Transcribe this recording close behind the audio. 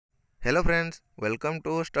Hello friends, welcome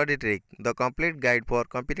to study trick the complete guide for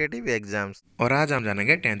competitive exams. और आज हम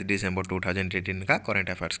जानेंगे 10 दिसंबर 2018 का करंट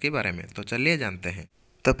अफेयर्स के बारे में। तो चलिए जानते हैं।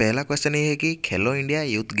 तो पहला क्वेश्चन ये है कि खेलो India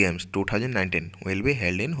youth games 2019 will be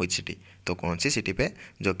held in which city. तो कौन सी सिटी पे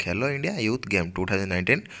जो खेलो इंडिया यूथ गेम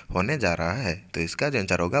 2019 होने जा रहा है। तो इसका जो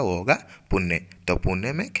आंसर होगा वो होगा पुणे। तो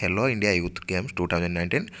पुणे में खेलो इंडिया यूथ गेम्स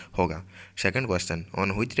 2019 होगा। Second question,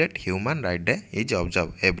 on which date human right day is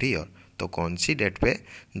observe every year. तो कौन सी डेट पे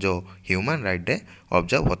जो ह्यूमन राइट डे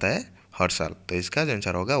ऑब्जर्व होता है हर साल। तो इसका जो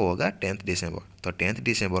आंसर होगा वो होगा 10 दिसंबर। तो 10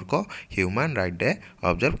 दिसंबर को ह्यूमन राइट डे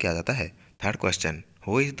ऑब्जर्व किया जाता है। Third question,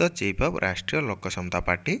 who is the chief of राष्ट्रीय लोक समता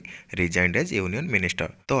party resigned as union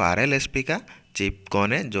minister. तो आरएलएसपी का चीफ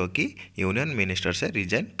कौन है जो कि यूनियन मिनिस्टर से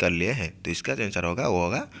रिजाइन कर लिए हैं। तो इसका जो आंसर होगा वो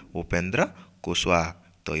होगा उपेंद्र कुशवाहा।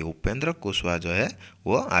 तो ये उपेंद्र कुशवाहा जो है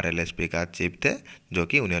वो आरएलएसपी का चीफ थे जो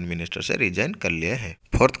कि यूनियन मिनिस्टर से रिजाइन कर लिए हैं।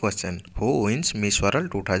 Fourth question, who wins miss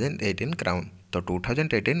world 2018 crown. तो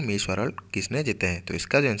 2018 मिस वर्ल्ड किसने जीते हैं। तो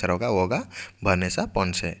इसका जो आंसर होगा वो होगा वनेसा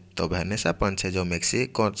पोंसे। तो वनेसा पोंसे जो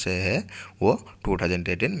मेक्सिको से है वो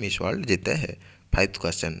 2018 मिस वर्ल्ड जीते हैं। Fifth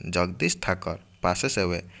question, Jagdish Thakur passes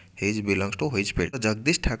away his belongs to which field. तो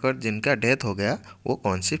जगदीश ठाकर जिनका डेथ हो गया वो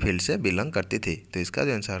कौन सी फील्ड से बिलोंग करती थी। तो इसका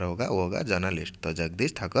जो आंसर होगा वो होगा जर्नलिस्ट। तो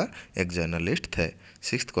जगदीश ठाकर एक जर्नलिस्ट थे।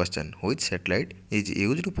 Sixth question, which satellite is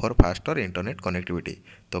used for faster internet connectivity.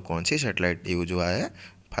 तो कौन सी सैटेलाइट यूज हुआ है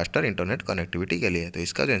फास्टर इंटरनेट कनेक्टिविटी के लिए। तो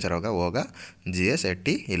इसका जो आंसर होगा वो होगा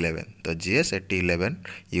GS8011। तो GS8011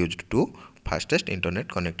 used to fastest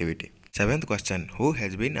internet connectivity. Seventh question, who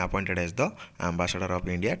has been appointed as the ambassador of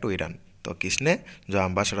India to Iran. तो किसने जो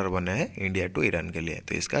एम्बेसडर बने हैं इंडिया टू ईरान के लिए।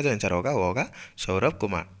 तो इसका जो आंसर होगा वो होगा सौरभ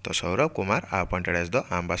कुमार। तो Saurabh Kumar appointed as the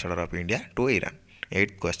ambassador of India to Iran.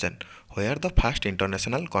 Eighth question, where the first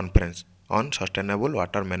international conference on sustainable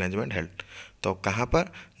water management held. तो कहाँ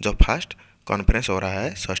पर जो फर्स्ट कॉन्फ्रेंस हो रहा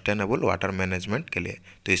है सस्टेनेबल वाटर मैनेजमेंट के लिए।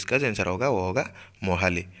 तो इसका जो आंसर होगा वो होगा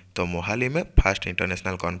मोहाली। तो मोहाली में first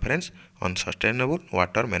international conference on sustainable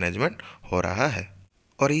water management हो रहा है।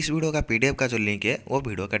 और इस वीडियो का PDF का जो लिंक है वो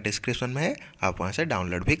वीडियो का डिस्क्रिप्शन में है, आप वहाँ से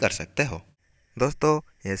डाउनलोड भी कर सकते हो। दोस्तों,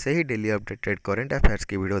 ऐसे ही डेली अपडेटेड करंट अफेयर्स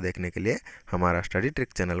की वीडियो देखने के लिए हमारा स्टडी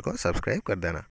ट्रिक चैनल को सब्सक्राइब कर देना।